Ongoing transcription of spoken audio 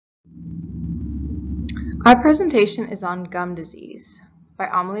Our presentation is on gum disease by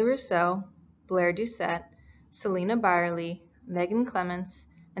Amelie Rousseau, Blair Doucette, Selena Byerly, Megan Clements,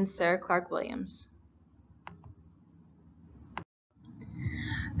 and Sarah Clark-Williams.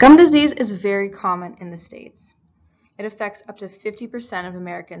 Gum disease is very common in the States. It affects up to 50% of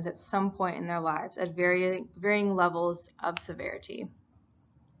Americans at some point in their lives at varying levels of severity.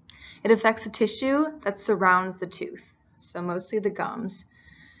 It affects the tissue that surrounds the tooth, so mostly the gums,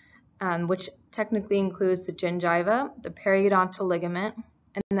 which technically includes the gingiva, the periodontal ligament,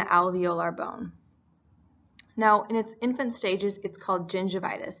 and the alveolar bone. Now, in its infant stages, it's called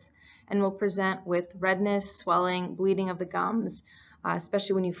gingivitis and will present with redness, swelling, bleeding of the gums,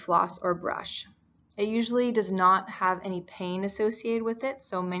 especially when you floss or brush. It usually does not have any pain associated with it,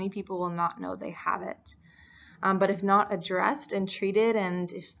 so many people will not know they have it. But if not addressed and treated,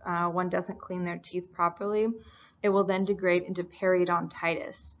 and if one doesn't clean their teeth properly, it will then degrade into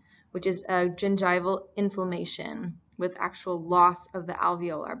periodontitis, which is a gingival inflammation with actual loss of the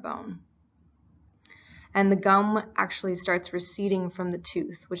alveolar bone. And the gum actually starts receding from the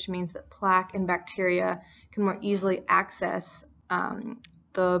tooth, which means that plaque and bacteria can more easily access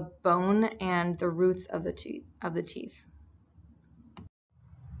the bone and the roots of the teeth.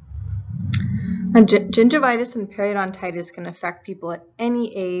 Gingivitis and periodontitis can affect people at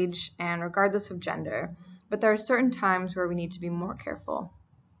any age and regardless of gender, but there are certain times where we need to be more careful.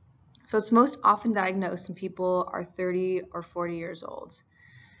 So it's most often diagnosed when people are 30 or 40 years old,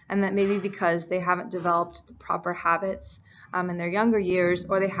 and that may be because they haven't developed the proper habits in their younger years,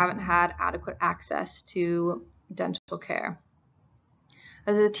 or they haven't had adequate access to dental care.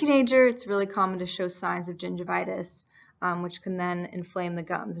 As a teenager, it's really common to show signs of gingivitis, which can then inflame the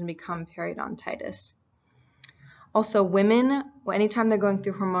gums and become periodontitis. Also, women, anytime they're going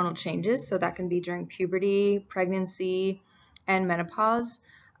through hormonal changes, so that can be during puberty, pregnancy, and menopause,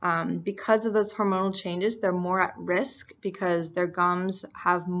 because of those hormonal changes, they're more at risk because their gums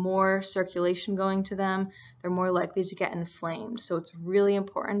have more circulation going to them. They're more likely to get inflamed. So it's really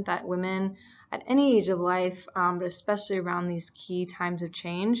important that women at any age of life, but especially around these key times of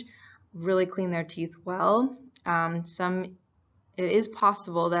change, really clean their teeth well. It is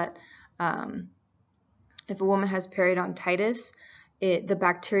possible that if a woman has periodontitis, the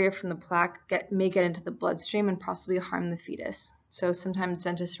bacteria from the plaque may get into the bloodstream and possibly harm the fetus. So sometimes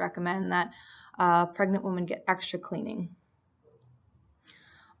dentists recommend that pregnant women get extra cleaning.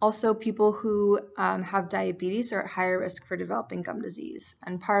 Also, people who have diabetes are at higher risk for developing gum disease.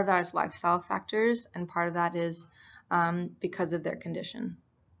 And part of that is lifestyle factors, and part of that is because of their condition.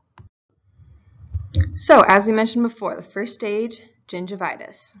 So, as we mentioned before, the first stage,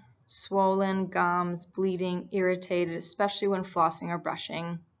 gingivitis. Swollen gums, bleeding, irritated, especially when flossing or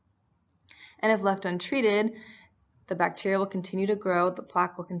brushing. And if left untreated, the bacteria will continue to grow, the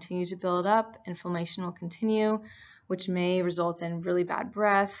plaque will continue to build up, inflammation will continue, which may result in really bad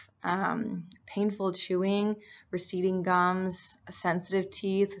breath, painful chewing, receding gums, sensitive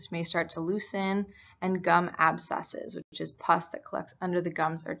teeth, which may start to loosen, and gum abscesses, which is pus that collects under the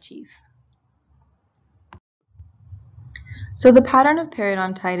gums or teeth. So the pattern of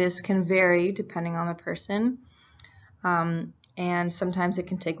periodontitis can vary depending on the person, and sometimes it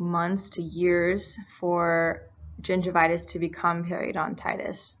can take months to years for gingivitis to become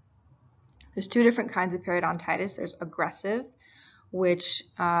periodontitis. There's two different kinds of periodontitis. There's aggressive, which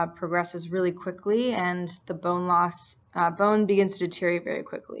progresses really quickly and the bone begins to deteriorate very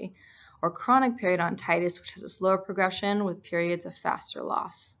quickly, or chronic periodontitis, which has a slower progression with periods of faster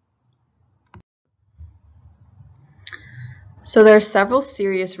loss. So there are several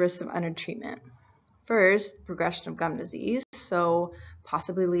serious risks of undertreatment. First, progression of gum disease, so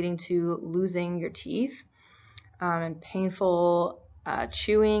possibly leading to losing your teeth, and painful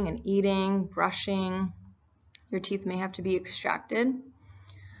chewing and eating, brushing. Your teeth may have to be extracted.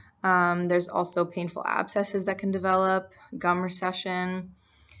 There's also painful abscesses that can develop, gum recession,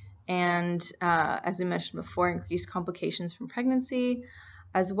 and as we mentioned before, increased complications from pregnancy,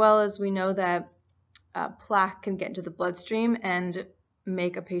 as well as we know that plaque can get into the bloodstream and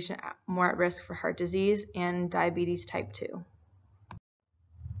make a patient more at risk for heart disease and diabetes type 2.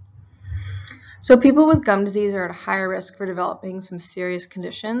 So people with gum disease are at a higher risk for developing some serious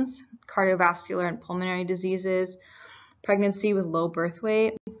conditions, cardiovascular and pulmonary diseases, pregnancy with low birth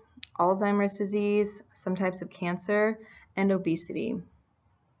weight, Alzheimer's disease, some types of cancer, and obesity.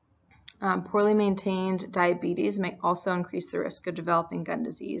 Poorly maintained diabetes may also increase the risk of developing gum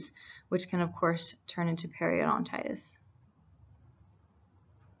disease, which can of course turn into periodontitis.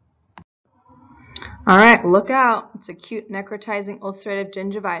 All right, look out. It's acute necrotizing ulcerative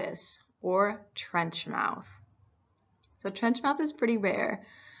gingivitis, or trench mouth. So trench mouth is pretty rare.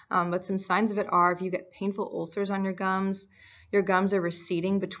 But some signs of it are if you get painful ulcers on your gums are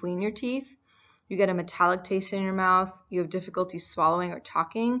receding between your teeth, you get a metallic taste in your mouth, you have difficulty swallowing or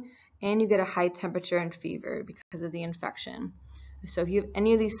talking, and you get a high temperature and fever because of the infection. So if you have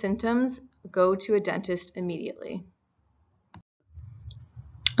any of these symptoms, go to a dentist immediately.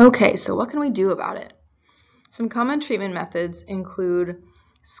 Okay, so what can we do about it? Some common treatment methods include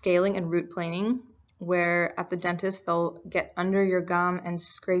scaling and root planing, where at the dentist they'll get under your gum and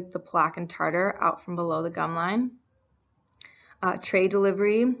scrape the plaque and tartar out from below the gum line. Tray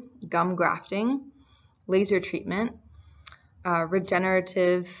delivery, gum grafting, laser treatment,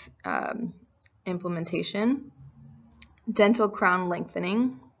 regenerative implementation, dental crown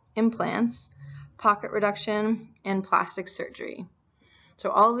lengthening, implants, pocket reduction, and plastic surgery.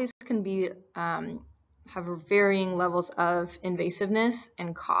 So all of these can be have varying levels of invasiveness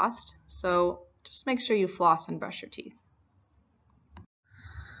and cost. So just make sure you floss and brush your teeth.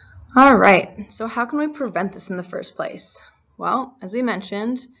 All right, so how can we prevent this in the first place? Well, as we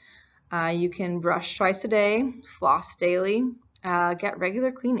mentioned, you can brush twice a day, floss daily, get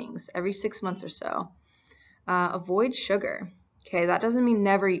regular cleanings every 6 months or so. Avoid sugar. Okay, that doesn't mean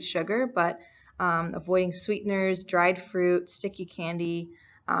never eat sugar, but avoiding sweeteners, dried fruit, sticky candy,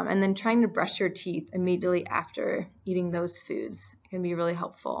 and then trying to brush your teeth immediately after eating those foods can be really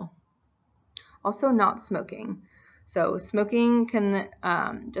helpful. Also, not smoking. So smoking can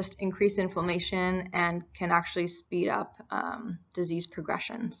just increase inflammation and can actually speed up disease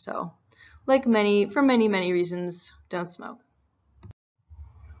progression. So for many reasons, don't smoke.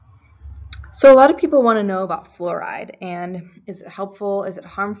 So a lot of people want to know about fluoride, and is it helpful? Is it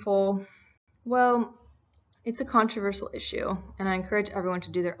harmful? Well, it's a controversial issue, and I encourage everyone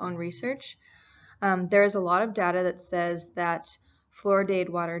to do their own research. There is a lot of data that says that fluoridated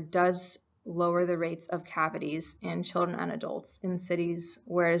water does lower the rates of cavities in children and adults in cities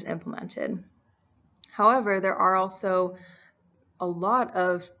where it is implemented. However, there are also a lot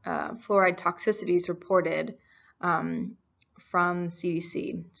of fluoride toxicities reported from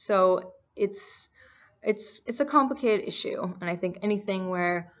CDC. So it's a complicated issue, and I think anything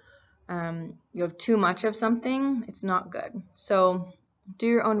where you have too much of something, it's not good. So do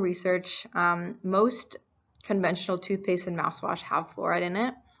your own research. Most conventional toothpaste and mouthwash have fluoride in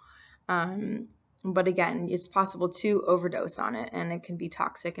it. But again, it's possible to overdose on it, and it can be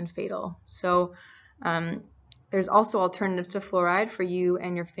toxic and fatal. So there's also alternatives to fluoride for you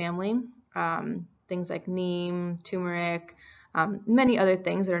and your family. Things like neem, turmeric, many other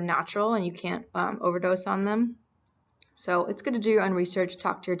things that are natural and you can't overdose on them. So it's good to do your own research,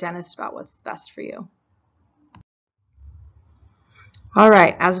 talk to your dentist about what's best for you. All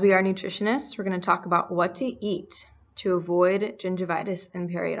right, as we are nutritionists, we're going to talk about what to eat to avoid gingivitis and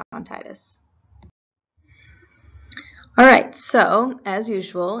periodontitis. All right, so as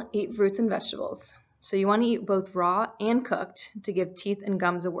usual, eat fruits and vegetables. So you want to eat both raw and cooked to give teeth and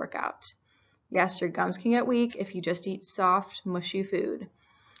gums a workout. Yes, your gums can get weak if you just eat soft, mushy food.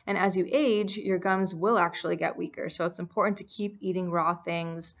 And as you age, your gums will actually get weaker, so it's important to keep eating raw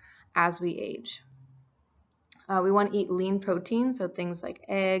things as we age. We want to eat lean protein, so things like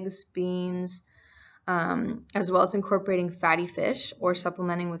eggs, beans, as well as incorporating fatty fish or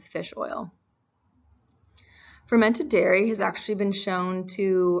supplementing with fish oil. Fermented dairy has actually been shown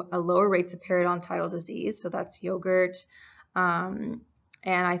to lower rates of periodontal disease, so that's yogurt, and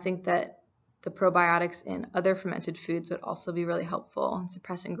I think that the probiotics in other fermented foods would also be really helpful in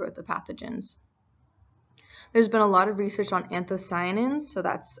suppressing growth of pathogens. There's been a lot of research on anthocyanins, so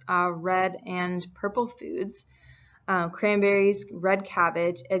that's red and purple foods. Cranberries, red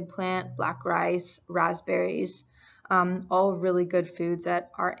cabbage, eggplant, black rice, raspberries, all really good foods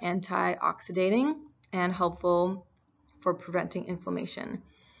that are antioxidating and helpful for preventing inflammation.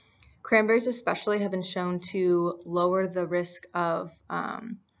 Cranberries especially have been shown to lower the risk of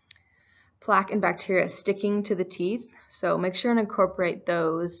plaque and bacteria sticking to the teeth, so make sure and incorporate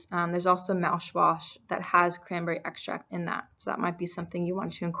those. There's also mouthwash that has cranberry extract in that, so that might be something you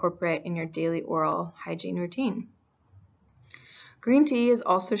want to incorporate in your daily oral hygiene routine. Green tea is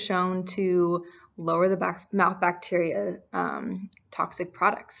also shown to lower the mouth bacteria toxic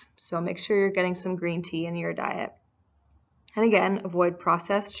products, so make sure you're getting some green tea in your diet. And again, avoid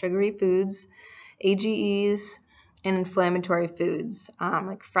processed sugary foods, AGEs, and inflammatory foods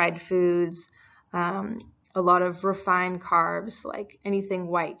like fried foods, a lot of refined carbs like anything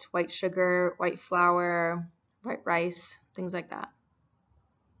white sugar, white flour, white rice, things like that.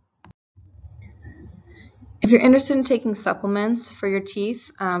 If you're interested in taking supplements for your teeth,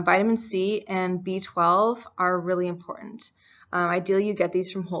 vitamin C and B12 are really important. Ideally, you get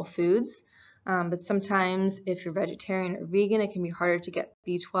these from Whole Foods. But sometimes if you're vegetarian or vegan, it can be harder to get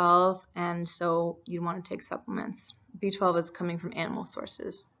B12, and so you want to take supplements. B12 is coming from animal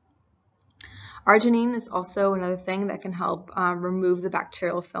sources. Arginine is also another thing that can help remove the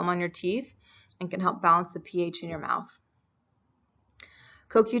bacterial film on your teeth and can help balance the pH in your mouth.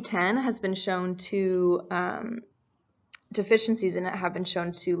 CoQ10 has been shown to, deficiencies in it have been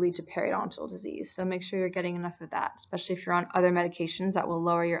shown to lead to periodontal disease. So make sure you're getting enough of that, especially if you're on other medications that will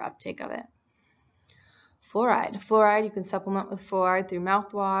lower your uptake of it. Fluoride. Fluoride, you can supplement with fluoride through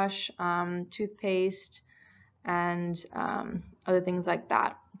mouthwash, toothpaste, and other things like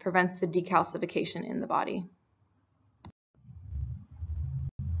that. It prevents the decalcification in the body.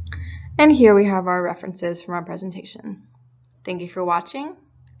 And here we have our references from our presentation. Thank you for watching,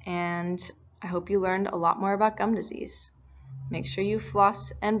 and I hope you learned a lot more about gum disease. Make sure you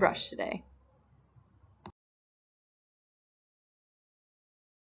floss and brush today.